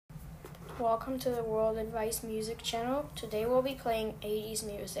welcome to the World Advice Music channel. Today we'll be playing 80s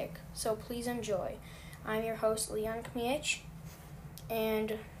music, so please enjoy. I'm your host, Leon Kmiec,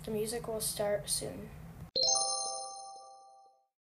 and the music will start soon.